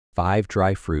5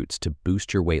 dry fruits to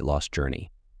boost your weight loss journey.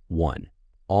 1.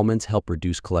 Almonds help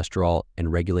reduce cholesterol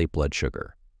and regulate blood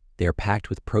sugar. They are packed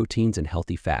with proteins and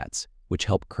healthy fats, which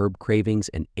help curb cravings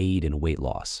and aid in weight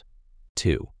loss.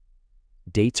 2.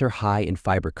 Dates are high in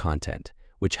fiber content,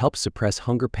 which helps suppress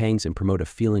hunger pangs and promote a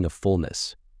feeling of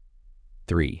fullness.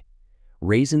 3.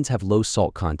 Raisins have low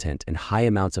salt content and high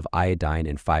amounts of iodine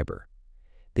and fiber.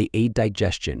 They aid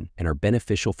digestion and are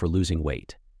beneficial for losing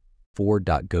weight. 4.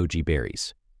 Goji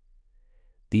berries.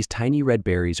 These tiny red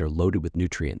berries are loaded with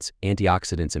nutrients,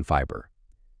 antioxidants, and fiber.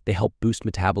 They help boost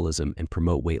metabolism and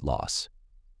promote weight loss.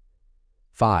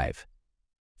 5.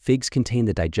 Figs contain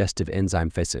the digestive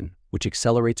enzyme physin, which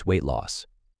accelerates weight loss.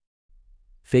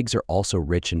 Figs are also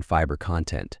rich in fiber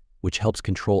content, which helps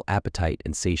control appetite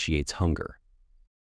and satiates hunger.